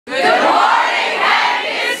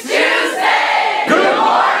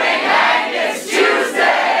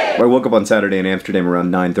I woke up on Saturday in Amsterdam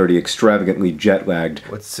around 9:30, extravagantly jet-lagged.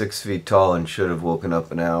 What's 6 feet tall and should have woken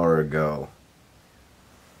up an hour ago?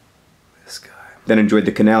 This guy. Then enjoyed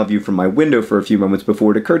the canal view from my window for a few moments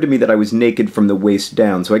before it occurred to me that I was naked from the waist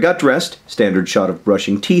down. So I got dressed, standard shot of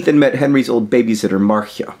brushing teeth, and met Henry's old babysitter,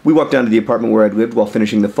 Marcia. We walked down to the apartment where I'd lived while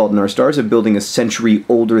finishing The Fault in Our Stars, a building a century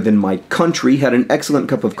older than my country, had an excellent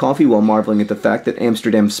cup of coffee while marveling at the fact that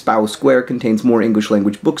Amsterdam's Spui Square contains more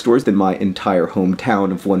English-language bookstores than my entire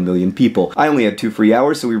hometown of 1 million people. I only had 2 free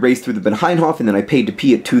hours, so we raced through the Beninghof, and then I paid to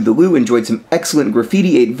pee at To the Loo, enjoyed some excellent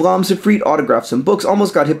graffiti, ate Vlaamse autographed some books,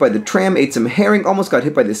 almost got hit by the tram, ate some herring, almost got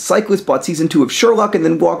hit by the cyclist, bought season 2 of Sherlock, and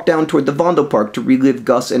then walked down toward the Vondelpark to relive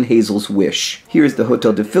Gus and Hazel's wish. Here is the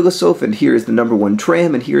Hotel de Philsosoof, and here is the #1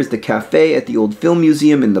 tram, and here is the cafe at the old film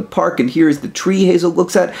museum in the park, and here is the tree Hazel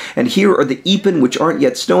looks at, and here are the Epen, which aren't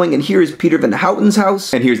yet snowing, and here is Peter Van Houten's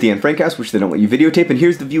house, and here's the Anne Frank house, which they don't let you videotape, and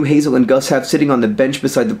here's the view Hazel and Gus have sitting on the bench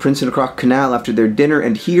beside the Prinsengracht Canal after their dinner,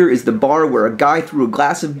 and here is the bar where a guy threw a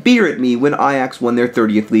glass of beer at me when Ajax won their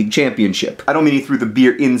 30th league championship. I don't mean he threw the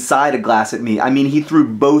beer inside a glass at me, I mean he threw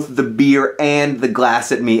both the beer and the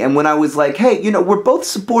glass at me, and when I was like, hey, you know, we're both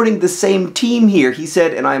supporting the same team here, he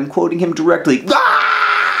said, and I am quoting him directly,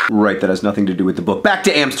 "Ah!" Right, that has nothing to do with the book. Back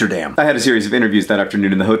to Amsterdam! I had a series of interviews that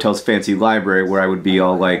afternoon in the hotel's fancy library where I would be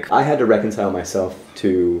all like, I had to reconcile myself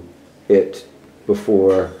to it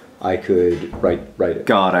before I could write it.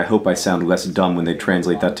 God, I hope I sound less dumb when they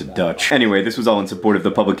translate that to Dutch. Anyway, this was all in support of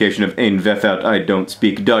the publication of Een Weffout I Don't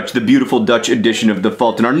Speak Dutch, the beautiful Dutch edition of The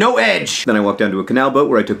Fault in Our No Edge! Then I walked down to a canal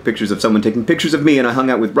boat where I took pictures of someone taking pictures of me, and I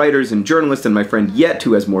hung out with writers and journalists and my friend Jet,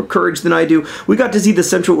 who has more courage than I do. We got to see the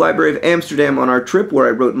Central Library of Amsterdam on our trip, where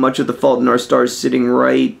I wrote much of The Fault in Our Stars sitting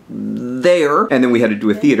right there. And then we headed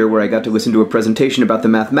to a theater where I got to listen to a presentation about the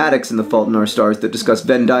mathematics in The Fault in Our Stars that discussed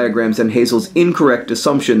Venn diagrams and Hazel's incorrect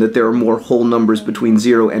assumption that there are more whole numbers between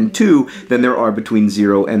 0 and 2 than there are between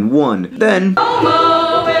 0 and 1. Then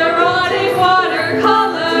Homo erotic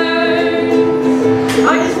watercolor.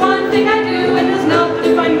 Just one thing I do and there's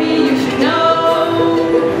nobody find me, you should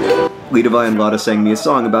know. Levi and Lotta sang me a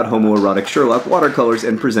song about homoerotic Sherlock watercolors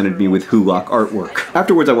and presented me with Hulock artwork.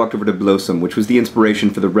 Afterwards I walked over to Blossom, which was the inspiration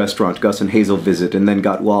for the restaurant Gus and Hazel visit, and then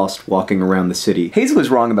got lost walking around the city. Hazel is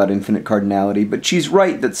wrong about infinite cardinality, but she's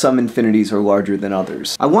right that some infinities are larger than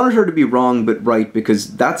others. I wanted her to be wrong but right because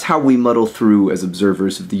that's how we muddle through as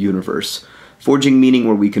observers of the universe, forging meaning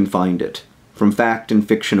where we can find it, from fact and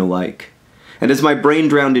fiction alike. And as my brain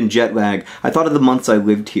drowned in jet lag, I thought of the months I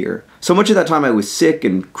lived here. So much of that time I was sick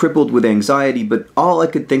and crippled with anxiety, but all I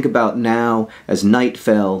could think about now, as night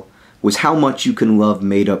fell, was how much you can love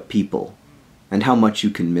made-up people, and how much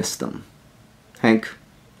you can miss them. Hank,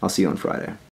 I'll see you on Friday.